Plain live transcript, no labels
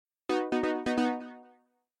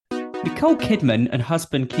Nicole Kidman and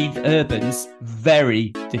husband Keith Urban's very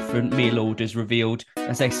different meal orders revealed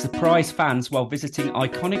as they surprise fans while visiting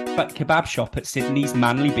iconic kebab shop at Sydney's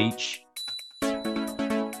Manly Beach.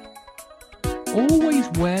 Always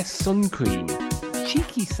wear sun cream.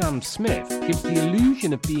 Cheeky Sam Smith gives the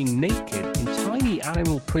illusion of being naked in tiny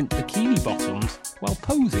animal print bikini bottoms while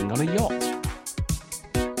posing on a yacht.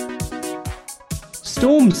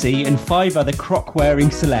 Stormzy and 5 other croc-wearing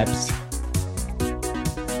celebs.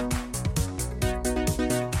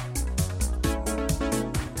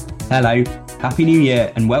 Hello, Happy New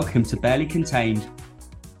Year and welcome to Barely Contained,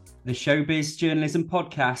 the showbiz journalism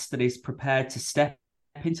podcast that is prepared to step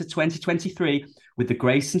into 2023 with the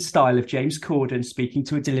grace and style of James Corden speaking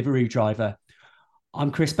to a Deliveroo driver.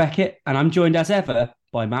 I'm Chris Beckett and I'm joined as ever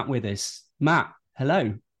by Matt Withers. Matt,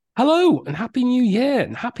 hello. Hello and Happy New Year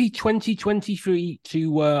and Happy 2023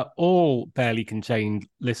 to all Barely Contained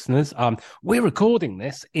listeners. We're recording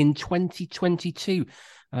this in 2022,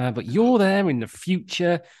 but you're there in the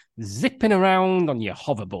future, zipping around on your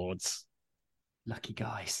hoverboards. Lucky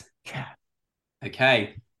guys. Yeah.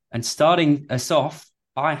 Okay, and starting us off,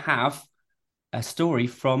 I have a story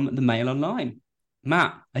from the Mail Online.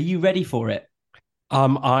 Matt, are you ready for it?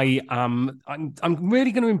 I'm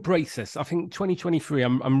really going to embrace this. I think 2023,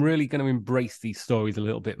 I'm really going to embrace these stories a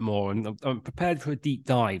little bit more, and I'm prepared for a deep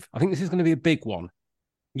dive. I think this is going to be a big one.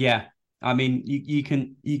 Yeah, I mean, you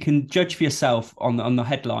can judge for yourself on the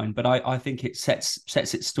headline, but I think it sets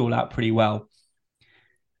its stall out pretty well.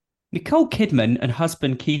 Nicole Kidman and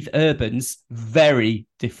husband Keith Urban's very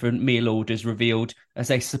different meal orders revealed as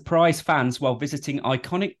they surprise fans while visiting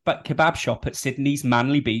iconic kebab shop at Sydney's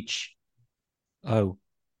Manly Beach. Oh.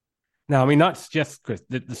 Now, I mean, that's just, Chris,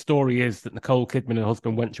 the story is that Nicole Kidman and her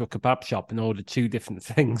husband went to a kebab shop and ordered two different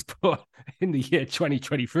things, but in the year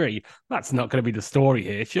 2023, that's not going to be the story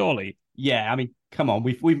here, surely. Yeah, I mean, come on,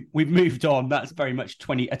 we've moved on. That's very much a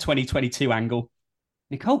 2022 angle.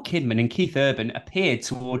 Nicole Kidman and Keith Urban appeared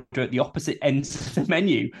to order at the opposite ends of the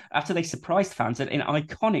menu after they surprised fans at an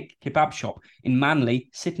iconic kebab shop in Manly,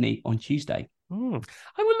 Sydney on Tuesday. I would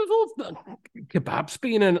have thought kebabs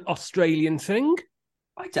being an Australian thing.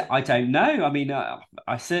 I don't know. I mean,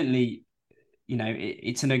 I certainly,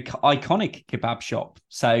 it's an iconic kebab shop.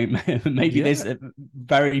 So maybe there's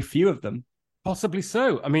very few of them. Possibly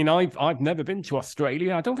so. I mean, I've never been to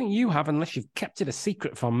Australia. I don't think you have, unless you've kept it a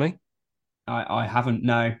secret from me. I haven't,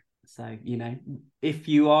 no. So, if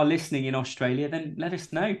you are listening in Australia, then let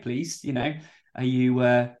us know, please. Are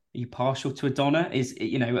you partial to a doner?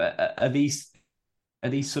 Are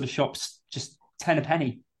these sort of shops just 10 a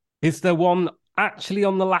penny? Is there one actually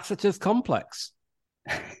on the Lassiter's complex?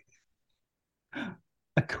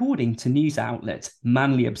 According to news outlet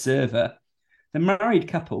Manly Observer, the married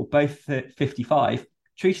couple, both at 55,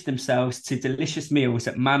 treated themselves to delicious meals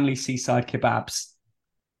at Manly Seaside Kebabs.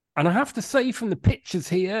 And I have to say, from the pictures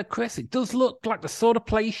here, Chris, it does look like the sort of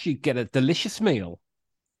place you'd get a delicious meal.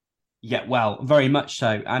 Yeah, well, very much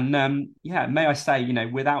so. And may I say,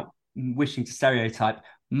 without wishing to stereotype,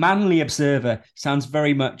 Manly Observer sounds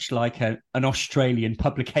very much like an Australian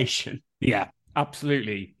publication. Yeah,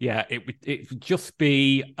 absolutely. Yeah, it would just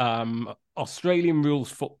be Australian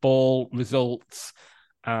rules football results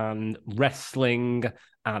and wrestling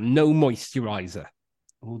and no moisturiser.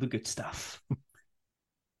 All the good stuff.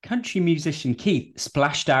 Country musician Keith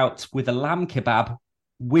splashed out with a lamb kebab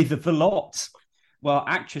with the lot, while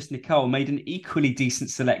actress Nicole made an equally decent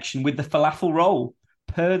selection with the falafel roll,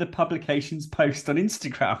 per the publication's post on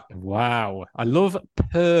Instagram. Wow. I love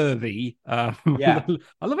pervy. Yeah.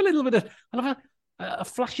 I love a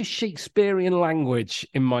flash of Shakespearean language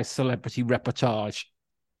in my celebrity reportage.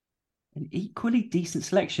 An equally decent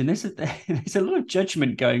selection. There's a lot of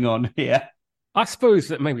judgment going on here. I suppose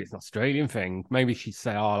that maybe it's an Australian thing. Maybe she'd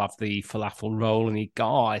say, I'll have the falafel roll, and he'd go,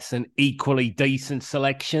 oh, it's an equally decent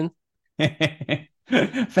selection.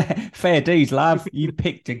 Fair dues, love. You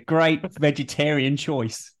picked a great vegetarian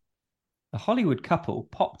choice. The Hollywood couple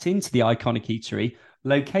popped into the iconic eatery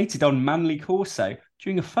located on Manly Corso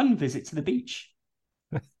during a fun visit to the beach.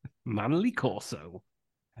 Manly Corso.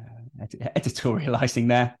 Editorializing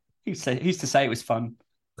there. Who's to say it was fun?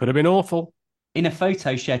 Could have been awful. In a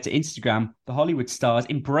photo shared to Instagram, the Hollywood stars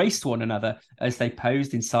embraced one another as they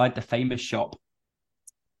posed inside the famous shop.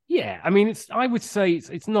 Yeah, I mean, I would say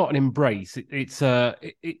it's not an embrace.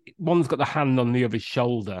 One's got the hand on the other's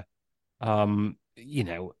shoulder.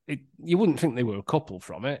 You wouldn't think they were a couple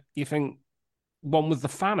from it. You think one was the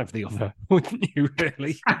fan of the other, wouldn't you?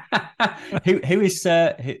 Really? Who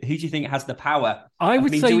do you think has the power? I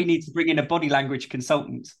would say. Do we need to bring in a body language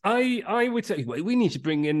consultant? I would say we need to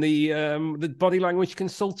bring in the body language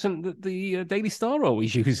consultant that the Daily Star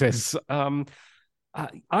always uses.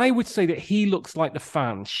 I would say that he looks like the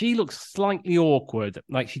fan. She looks slightly awkward,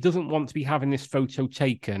 like she doesn't want to be having this photo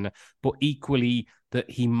taken, but equally that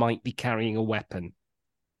he might be carrying a weapon.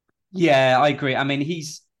 Yeah, I agree. I mean,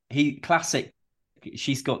 he classic.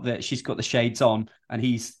 She's got the shades on, and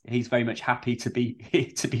he's very much happy to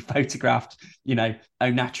be to be photographed. Au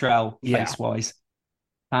naturel face wise.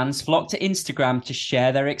 Fans flock to Instagram to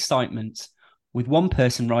share their excitement, with one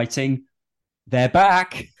person writing, "They're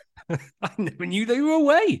back." I never knew they were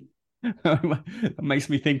away. It makes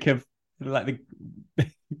me think of like the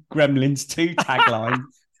Gremlins 2 tagline.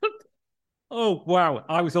 Oh, wow.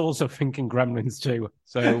 I was also thinking Gremlins 2.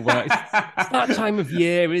 So it's that time of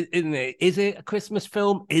year, isn't it? Is it a Christmas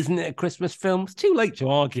film? Isn't it a Christmas film? It's too late to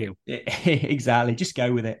argue. Exactly. Just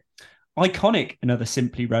go with it. Iconic, another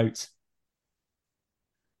simply wrote.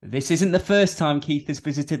 This isn't the first time Keith has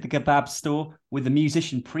visited the kebab store, with the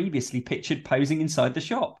musician previously pictured posing inside the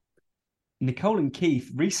shop. Nicole and Keith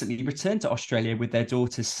recently returned to Australia with their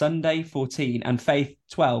daughters Sunday, 14, and Faith,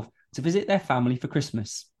 12, to visit their family for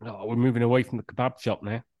Christmas. Oh, we're moving away from the kebab shop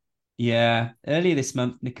now. Yeah. Earlier this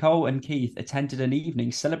month, Nicole and Keith attended an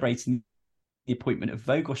evening celebrating the appointment of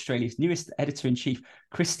Vogue Australia's newest editor-in-chief,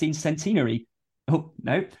 Christine Centenary. Oh,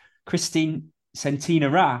 no. Christine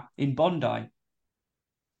Centenara in Bondi.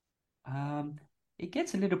 It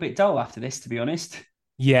gets a little bit dull after this, to be honest.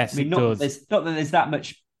 Yes, it does. Not that there's that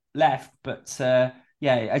much left, but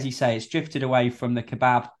yeah, as you say, it's drifted away from the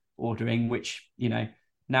kebab ordering, which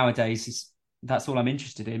nowadays that's all I'm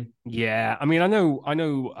interested in. Yeah, I mean, I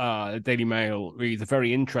know. Daily Mail reads are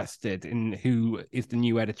very interested in who is the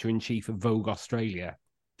new editor-in-chief of Vogue Australia.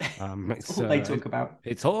 It's all they talk about.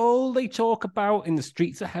 It's all they talk about in the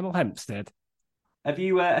streets of Hemel Hempstead. Have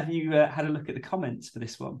you had a look at the comments for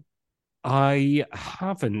this one? I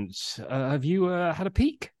haven't. Have you had a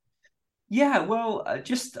peek? Yeah, well,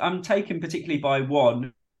 I'm taken particularly by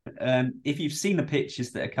one. If you've seen the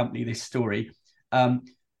pictures that accompany this story, Dum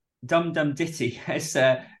Dum Ditty has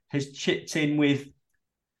chipped in with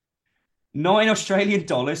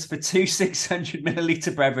 $9 for two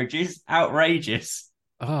 600ml beverages. Outrageous.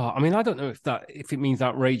 Oh, I mean, I don't know if it means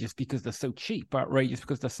outrageous because they're so cheap, outrageous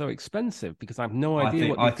because they're so expensive. Because I have no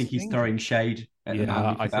idea. I think he's throwing shade at the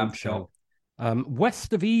man with the kebab shop.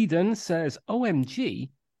 West of Eden says,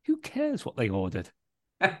 "OMG, who cares what they ordered?"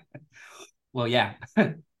 Well, yeah.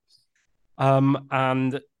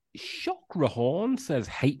 And Shockrahorn says,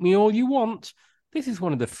 "Hate me all you want. This is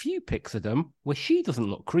one of the few pics of them where she doesn't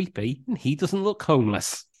look creepy and he doesn't look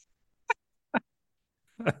homeless."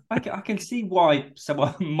 I can see why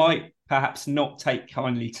someone might perhaps not take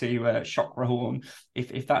kindly to Shockrahorn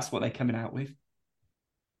if that's what they're coming out with.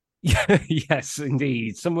 Yes,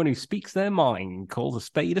 indeed. Someone who speaks their mind, calls a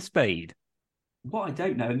spade a spade. What I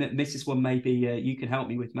don't know, and this is one maybe you can help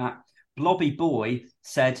me with, Matt. Blobby Boy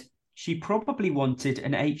said she probably wanted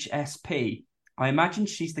an HSP. I imagine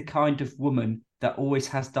she's the kind of woman that always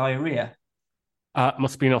has diarrhea.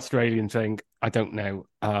 Must be an Australian thing. I don't know.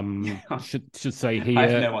 Should say here. I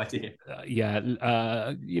have no idea.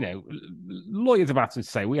 Lawyers have had to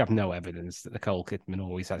say we have no evidence that Nicole Kidman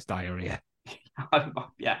always has diarrhea.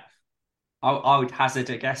 Yeah, I would hazard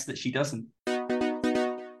a guess that she doesn't.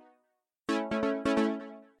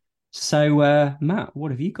 So, Matt,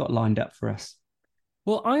 what have you got lined up for us?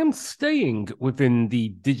 Well, I am staying within the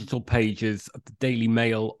digital pages of the Daily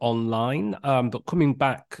Mail online, but coming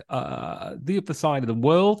back the other side of the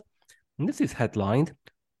world. And this is headlined,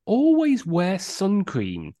 "Always wear sun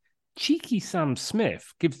cream. Cheeky Sam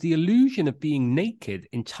Smith gives the illusion of being naked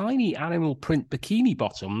in tiny animal print bikini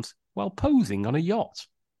bottoms while posing on a yacht."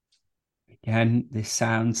 Again, this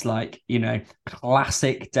sounds like,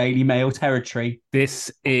 classic Daily Mail territory.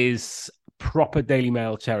 This is proper Daily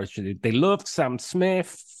Mail territory. They love Sam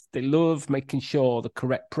Smith. They love making sure the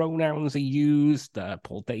correct pronouns are used.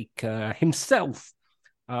 Paul Dacre himself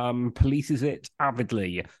polices it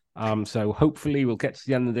avidly. So hopefully we'll get to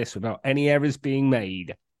the end of this without any errors being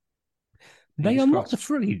made. They are not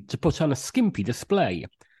afraid to put on a skimpy display.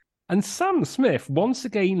 And Sam Smith once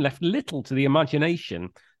again left little to the imagination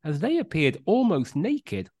as they appeared almost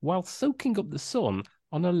naked while soaking up the sun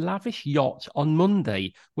on a lavish yacht on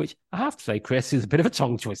Monday, which I have to say, Chris, is a bit of a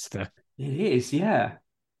tongue twister. It is, yeah.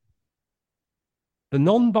 The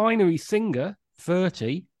non-binary singer,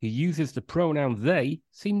 30, who uses the pronoun they,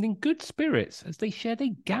 seemed in good spirits as they shared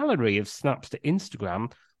a gallery of snaps to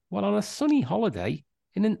Instagram while on a sunny holiday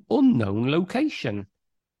in an unknown location.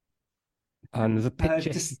 And there's a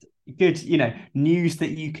picture. Just good, news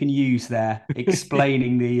that you can use there,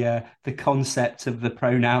 explaining the concept of the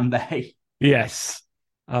pronoun they. Yes.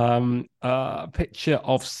 A picture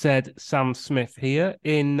of said Sam Smith here I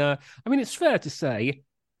mean, it's fair to say,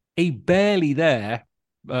 a barely there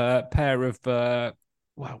pair of,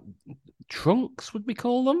 trunks, would we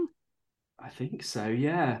call them? I think so.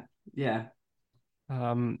 Yeah. Yeah.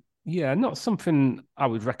 Yeah, not something I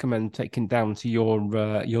would recommend taking down to your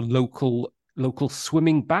local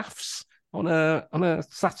swimming baths on a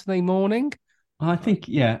Saturday morning. I think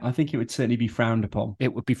it would certainly be frowned upon.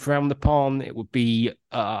 It would be frowned upon. It would be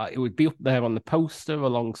up there on the poster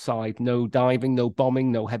alongside no diving, no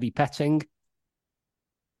bombing, no heavy petting.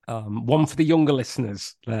 One for the younger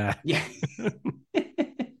listeners there. Yeah.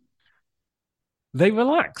 They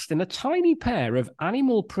relaxed in a tiny pair of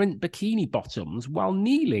animal print bikini bottoms while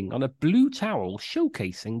kneeling on a blue towel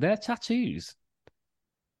showcasing their tattoos.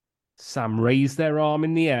 Sam raised their arm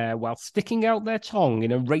in the air while sticking out their tongue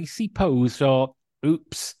in a racy pose for,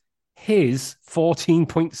 oops, his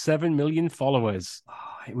 14.7 million followers.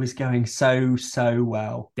 Oh, it was going so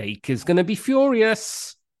well. Dacre's going to be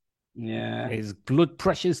furious. Yeah. His blood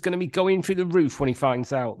pressure's going to be going through the roof when he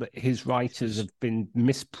finds out that his writers have been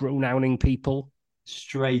mispronouncing people.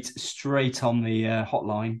 Straight on the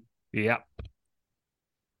hotline. Yep.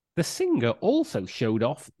 The singer also showed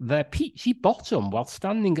off their peachy bottom while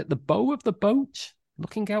standing at the bow of the boat,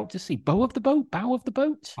 looking out to sea. Bow of the boat? Bow of the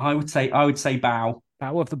boat? I would say bow.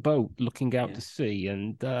 Bow of the boat, looking out to sea.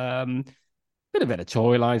 And bit of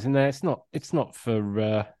editorializing there. It's not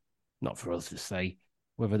for us to say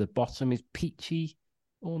whether the bottom is peachy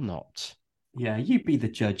or not. Yeah, you be the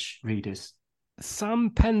judge, readers. Sam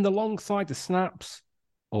penned alongside the snaps,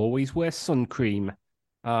 always wear sun cream.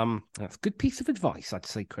 That's a good piece of advice, I'd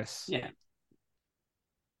say, Chris. Yeah.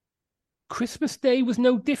 Christmas Day was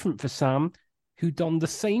no different for Sam, who donned the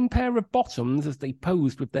same pair of bottoms as they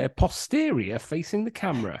posed with their posterior facing the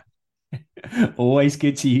camera. Always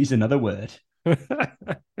good to use another word.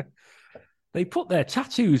 They put their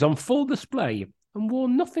tattoos on full display and wore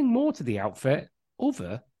nothing more to the outfit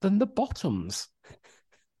other than the bottoms.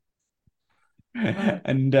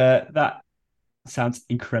 And that sounds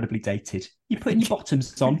incredibly dated. You putting your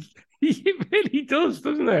bottoms on? It really does,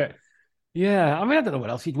 doesn't it? Yeah, I mean, I don't know what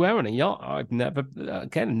else you'd wear on a yacht. I've never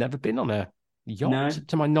been on a yacht,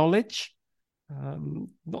 to my knowledge.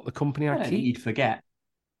 Not the company I keep. You'd forget.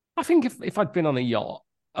 I think if I'd been on a yacht,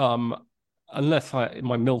 unless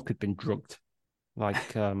my milk had been drugged,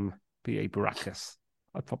 like B.A. Baracus,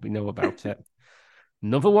 I'd probably know about it.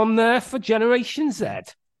 Another one there for Generation Z.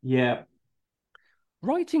 Yeah.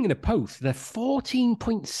 Writing in a post, their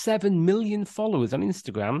 14.7 million followers on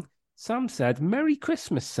Instagram, Sam said, "Merry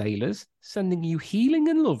Christmas, sailors. Sending you healing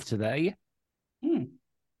and love today."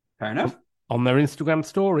 Fair enough. On their Instagram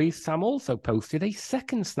stories, Sam also posted a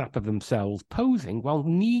second snap of themselves posing while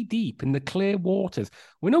knee-deep in the clear waters.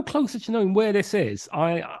 We're no closer to knowing where this is.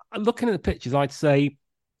 Looking at the pictures, I'd say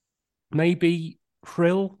maybe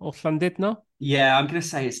Krill or Llandudno. Yeah, I'm going to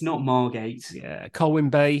say it's not Margate. Yeah, Colwyn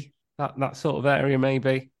Bay. That sort of area,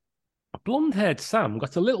 maybe. Blonde-haired Sam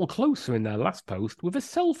got a little closer in their last post with a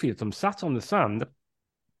selfie of them sat on the sand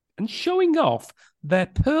and showing off their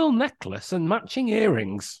pearl necklace and matching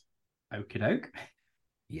earrings. Okie doke.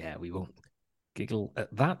 Yeah, we won't giggle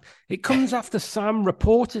at that. It comes after Sam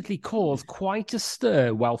reportedly caused quite a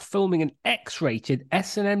stir while filming an X-rated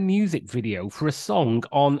S&M music video for a song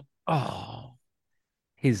on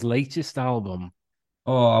his latest album.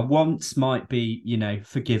 Once might be,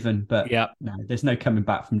 forgiven, but no, there's no coming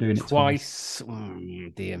back from doing it twice.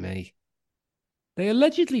 Dear me. They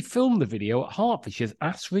allegedly filmed the video at Hertfordshire's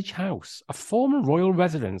Asridge House, a former royal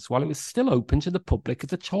residence, while it was still open to the public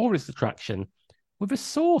as a tourist attraction, with a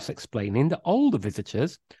source explaining that older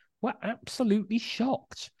visitors were absolutely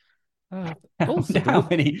shocked. I wonder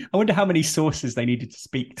how many sources they needed to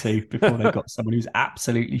speak to before they got someone who's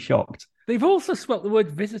absolutely shocked. They've also spelt the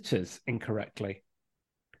word visitors incorrectly.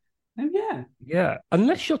 Oh, yeah. Yeah.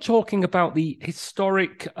 Unless you're talking about the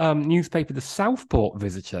historic newspaper, the Southport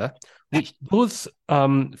Visitor, which does,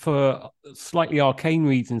 for slightly arcane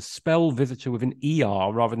reasons, spell visitor with an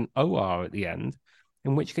ER rather than OR at the end,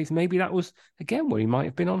 in which case maybe that was, again, where he might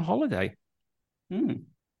have been on holiday.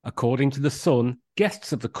 According to The Sun,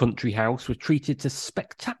 guests of the country house were treated to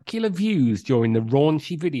spectacular views during the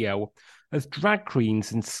raunchy video as drag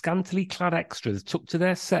queens and scantily clad extras took to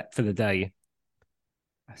their set for the day.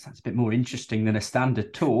 That sounds a bit more interesting than a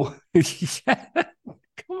standard tour. Yeah.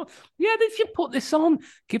 Come on. Yeah, they should put this on.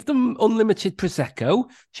 Give them unlimited Prosecco.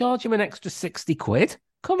 Charge them an extra 60 quid.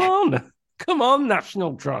 Come on. Come on,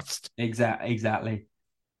 National Trust. Exactly.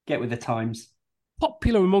 Get with the times.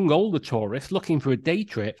 Popular among older tourists looking for a day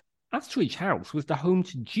trip, Astridge House was the home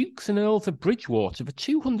to Dukes and Earls of Bridgewater for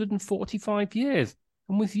 245 years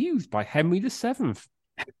and was used by Henry VII.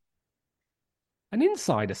 An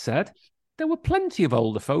insider said there were plenty of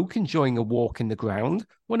older folk enjoying a walk in the ground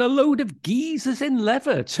when a load of geezers in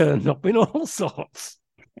leather turned up in all sorts.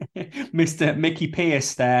 Mr. Mickey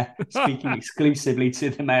Pierce there, speaking exclusively to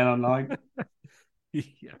the Mail Online.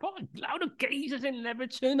 What a load of geezers in leather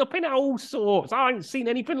turned up in all sorts. I ain't seen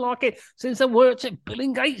anything like it since I worked at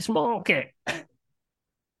Billingate's Market.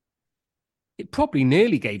 It probably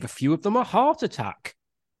nearly gave a few of them a heart attack.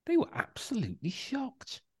 They were absolutely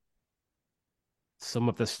shocked. Some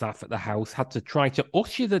of the staff at the house had to try to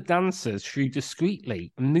usher the dancers through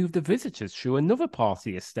discreetly and move the visitors through another part of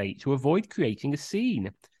the estate to avoid creating a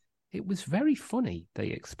scene. It was very funny, they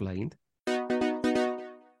explained.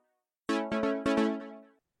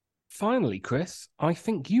 Finally, Chris, I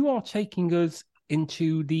think you are taking us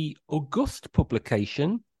into the August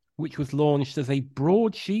publication, which was launched as a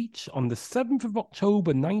broadsheet on the 7th of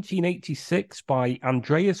October 1986 by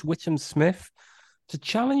Andreas Whittam Smith to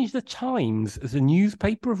challenge the Times as a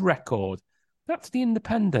newspaper of record. That's the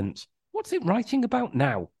Independent. What's it writing about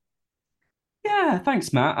now? Yeah,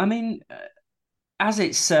 thanks, Matt. I mean, as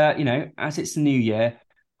it's as it's the new year,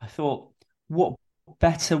 I thought, what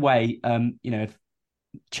better way, of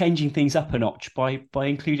changing things up a notch by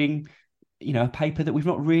including, a paper that we've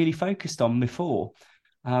not really focused on before.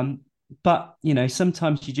 But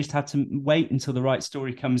sometimes you just had to wait until the right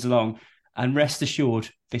story comes along, and rest assured,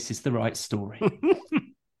 this is the right story.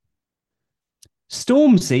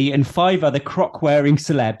 Stormzy and 5 other croc-wearing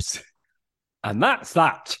celebs. And that's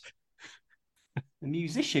that. The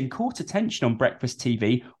musician caught attention on breakfast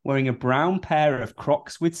TV wearing a brown pair of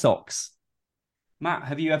Crocs with socks. Matt,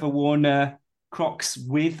 have you ever worn Crocs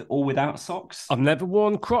with or without socks? I've never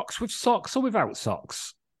worn Crocs with socks or without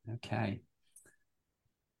socks. Okay.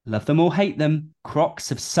 Love them or hate them, Crocs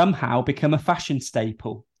have somehow become a fashion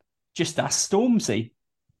staple. Just ask Stormzy.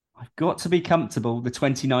 I've got to be comfortable, the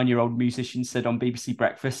 29-year-old musician said on BBC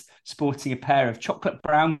Breakfast, sporting a pair of chocolate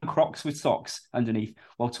brown Crocs with socks underneath,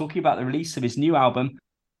 while talking about the release of his new album,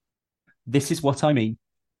 This Is What I Mean.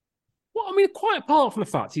 Well, I mean, quite apart from the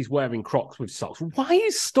fact he's wearing Crocs with socks, why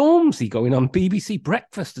is Stormzy going on BBC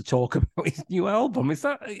Breakfast to talk about his new album? Is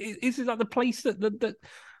that the place that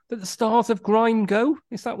the stars of grime go?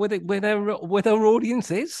 Is that where their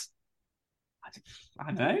audience is?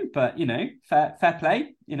 I don't know, but fair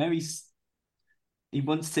play. He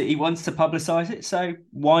wants to publicise it, so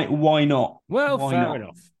why not? Well, why fair not?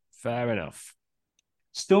 enough. Fair enough.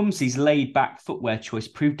 Stormzy's laid-back footwear choice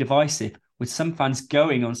proved divisive, with some fans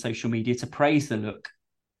going on social media to praise the look.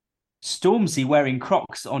 Stormzy wearing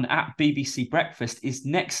Crocs on at BBC Breakfast is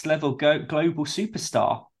next-level global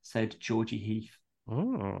superstar, said Georgie Heath.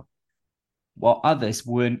 Oh. While others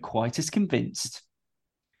weren't quite as convinced.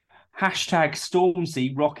 Hashtag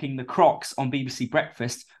Stormzy rocking the Crocs on BBC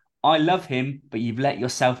Breakfast. I love him, but you've let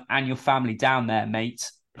yourself and your family down there, mate,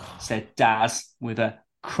 said Daz with a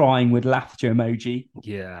crying with laughter emoji.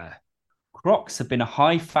 Yeah. Crocs have been a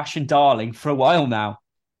high fashion darling for a while now.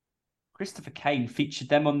 Christopher Kane featured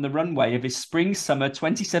them on the runway of his Spring-Summer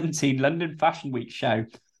 2017 London Fashion Week show.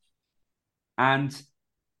 And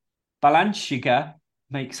Balenciaga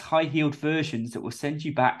makes high-heeled versions that will send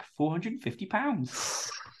you back £450.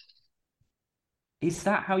 Is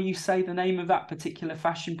that how you say the name of that particular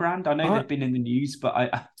fashion brand? I know they've been in the news,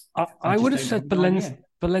 but I would have said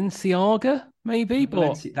Balenciaga, maybe,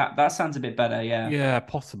 but that sounds a bit better, yeah. Yeah,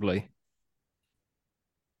 possibly.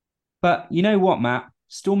 But you know what, Matt?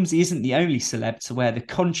 Stormzy isn't the only celeb to wear the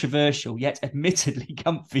controversial yet admittedly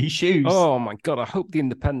comfy shoes. Oh my God, I hope the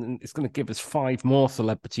Independent is going to give us 5 more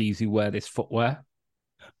celebrities who wear this footwear.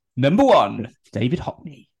 Number 1, David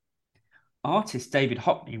Hockney. Artist David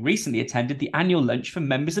Hockney recently attended the annual lunch for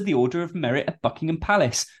members of the Order of Merit at Buckingham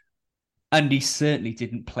Palace, and he certainly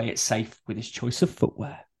didn't play it safe with his choice of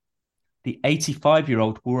footwear. The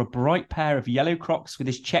 85-year-old wore a bright pair of yellow Crocs with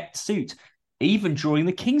his checked suit, even drawing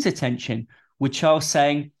the King's attention, with Charles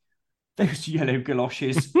saying, "Those yellow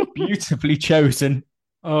galoshes, beautifully chosen."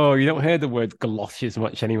 Oh, you don't hear the word galoshes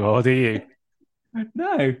much anymore, do you?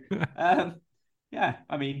 No. Yeah,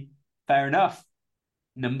 I mean, fair enough.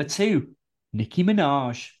 Number 2, Nicki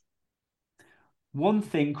Minaj. One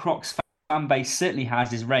thing Crocs fan base certainly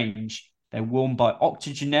has is range. They're worn by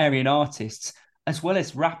octogenarian artists, as well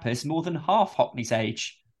as rappers more than half Hockney's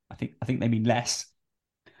age. I think they mean less.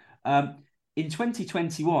 In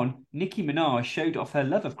 2021, Nicki Minaj showed off her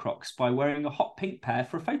love of Crocs by wearing a hot pink pair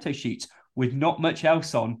for a photo shoot with not much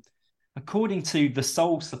else on. According to the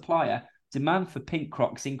sole supplier, demand for pink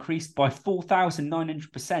Crocs increased by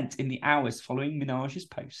 4,900% in the hours following Minaj's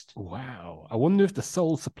post. Wow. I wonder if the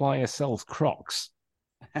sole supplier sells Crocs.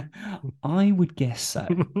 I would guess so.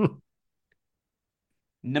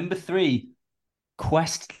 Number 3,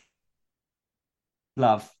 Questlove.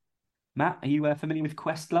 Matt, are you familiar with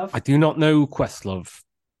Questlove? I do not know Questlove.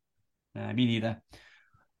 Me neither.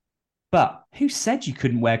 But who said you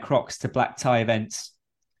couldn't wear Crocs to black tie events?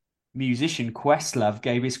 Musician Questlove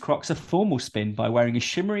gave his Crocs a formal spin by wearing a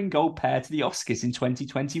shimmering gold pair to the Oscars in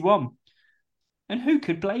 2021. And who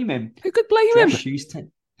could blame him? Who could blame Dress him? shoes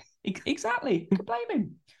Exactly. Who could blame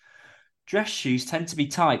him? Dress shoes tend to be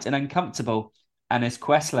tight and uncomfortable. And as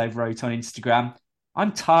Questlove wrote on Instagram,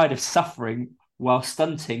 I'm tired of suffering while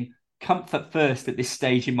stunting. Comfort first at this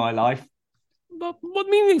stage in my life. What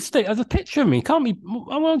do you mean state? There's a picture of me. Can't be.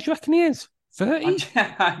 How old do you reckon he is? 30?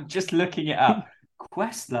 I'm just looking it up.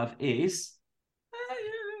 Questlove is,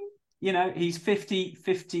 he's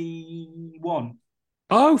 51.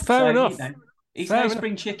 Oh, fair enough. He's fair no enough.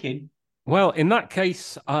 spring chicken. Well, in that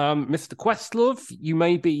case, Mr. Questlove, you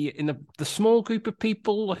may be in the small group of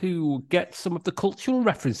people who get some of the cultural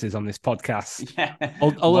references on this podcast. Yeah.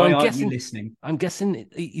 Although Why aren't you listening? I'm guessing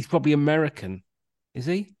he's probably American. Is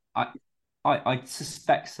he? I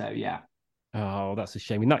suspect so, yeah. Oh, that's a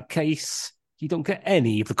shame. In that case, you don't get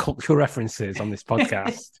any of the cultural references on this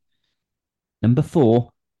podcast. Number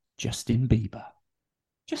 4, Justin Bieber.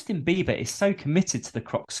 Justin Bieber is so committed to the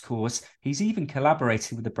Crocs cause, he's even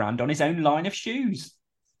collaborated with the brand on his own line of shoes.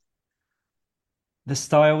 The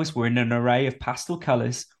styles were in an array of pastel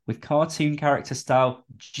colours with cartoon character style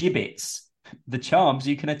gibbets, the charms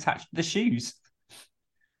you can attach to the shoes.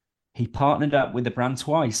 He partnered up with the brand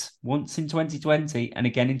twice, once in 2020 and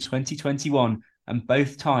again in 2021, and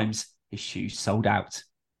both times his shoes sold out.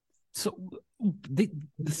 So there's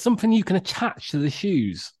something you can attach to the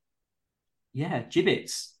shoes. Yeah,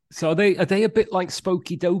 gibbets. So are they a bit like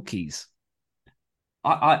Spooky Dokies?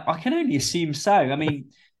 I can only assume so. I mean,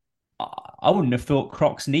 I wouldn't have thought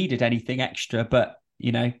Crocs needed anything extra, but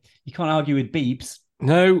you can't argue with Biebs.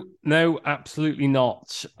 No, absolutely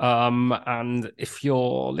not. And if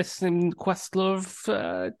you're listening,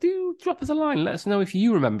 Questlove, do drop us a line. Let us know if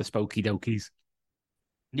you remember Spooky Dokies.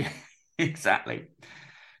 Yeah, exactly.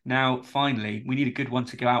 Now, finally, we need a good one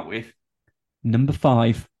to go out with. Number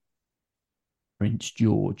 5, Prince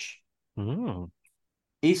George.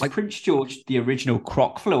 Is Prince George the original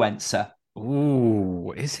Crocfluencer?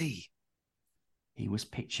 Ooh, is he? He was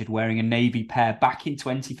pictured wearing a navy pair back in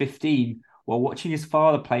 2015 while watching his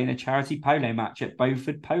father play in a charity polo match at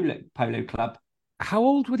Beaufort Polo Club. How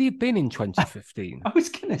old would he have been in 2015? I was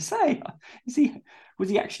going to say, was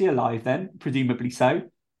he actually alive then? Presumably so.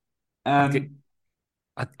 I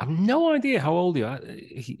have no idea how old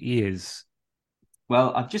he is.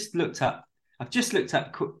 Well, I've just looked up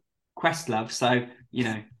Questlove, so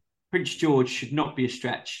Prince George should not be a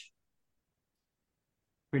stretch.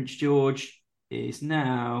 Prince George is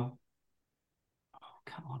now,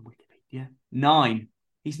 come on, Wikipedia, 9.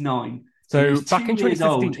 He's 9. So he's back in 2015,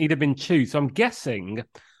 old. he'd have been 2. So I'm guessing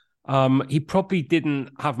he probably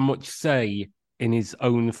didn't have much say in his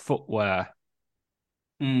own footwear.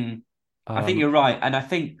 I think you're right. And I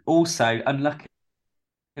think also, unluckily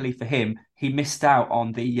for him, he missed out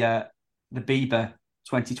on the Bieber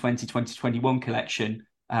 2020-2021 collection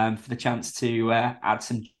for the chance to add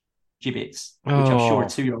some gibbets, which I'm sure a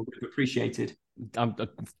 2-year-old would have appreciated. I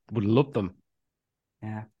would love them.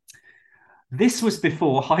 Yeah. This was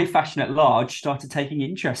before high fashion at large started taking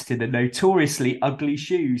interest in the notoriously ugly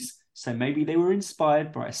shoes. So maybe they were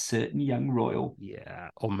inspired by a certain young royal. Yeah,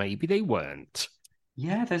 or maybe they weren't.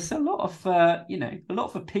 Yeah, there's a lot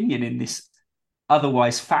of opinion in this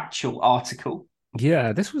otherwise factual article.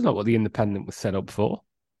 Yeah, this was not what the Independent was set up for.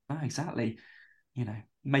 Oh, exactly.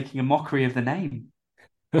 Making a mockery of the name.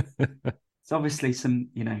 It's obviously some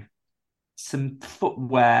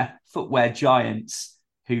footwear giants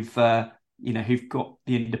who've got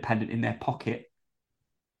the Independent in their pocket.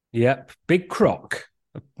 Yep, Big Croc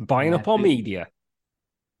buying up our media.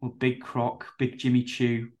 Well, Big Croc, Big Jimmy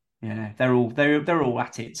Choo. Yeah, they're all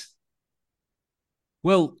at it.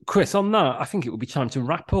 Well, Chris, on that, I think it would be time to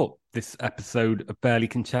wrap up this episode of Barely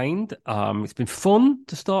Contained. It's been fun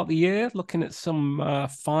to start the year, looking at some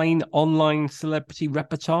fine online celebrity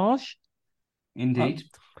reportage. Indeed.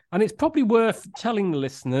 And it's probably worth telling the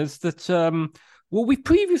listeners that, we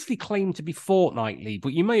previously claimed to be fortnightly,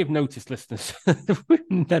 but you may have noticed, listeners, we've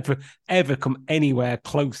never, ever come anywhere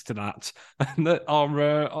close to that. And that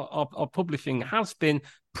our publishing has been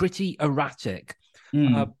pretty erratic.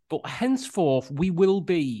 But henceforth, we will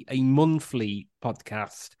be a monthly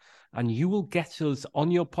podcast. and you will get us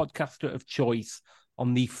on your podcaster of choice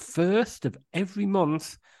on the first of every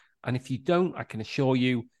month. And if you don't, I can assure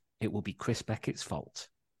you it will be Chris Beckett's fault.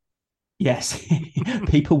 Yes,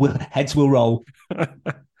 heads will roll.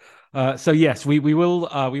 So yes, we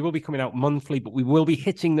will be coming out monthly, but we will be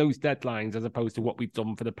hitting those deadlines as opposed to what we've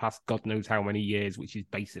done for the past God knows how many years, which is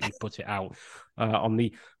basically put it out on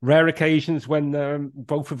the rare occasions when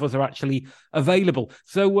both of us are actually available.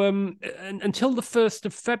 So until the 1st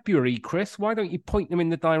of February, Chris, why don't you point them in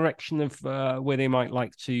the direction of where they might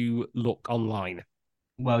like to look online?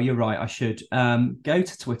 Well, you're right. I should go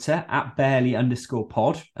to Twitter at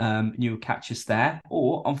barely_pod. You'll catch us there,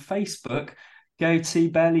 or on Facebook. Go to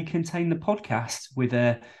Barely Contain the Podcast with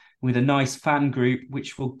a nice fan group,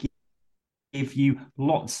 which will give you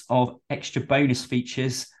lots of extra bonus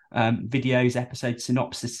features, videos, episode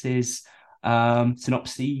synopses, I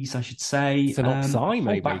should say, Synopsi,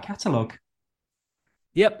 maybe back catalogue.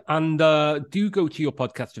 Yep, and do go to your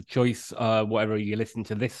podcast of choice, whatever you listen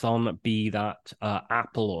to this on, be that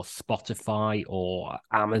Apple or Spotify or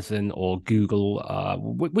Amazon or Google,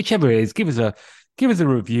 whichever it is. Give us a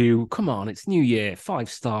review. Come on, it's New Year. 5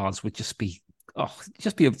 stars would just be a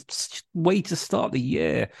way to start the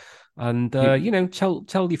year. And tell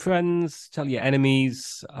your friends, tell your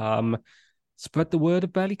enemies, spread the word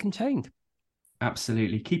of Barely Contained.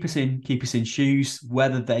 Absolutely, keep us in shoes,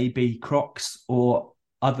 whether they be Crocs or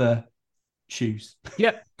other shoes.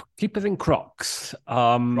 Yep, keep us in Crocs.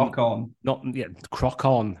 Croc on, Croc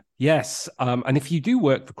on. Yes, and if you do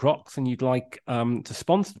work for Crocs and you'd like to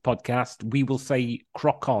sponsor the podcast, we will say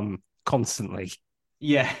Croc on constantly.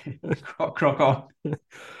 Yeah, croc on.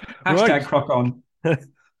 Hashtag right. Croc on.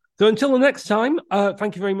 So until the next time,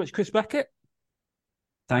 thank you very much, Chris Beckett.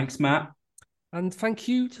 Thanks, Matt. And thank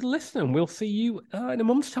you to the listener. And we'll see you in a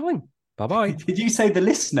month's time. Bye-bye. Did you say the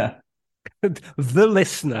listener? The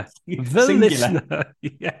listener. The Singular. Listener.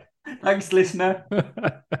 Yeah. Thanks, listener.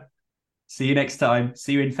 See you next time.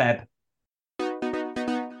 See you in Feb.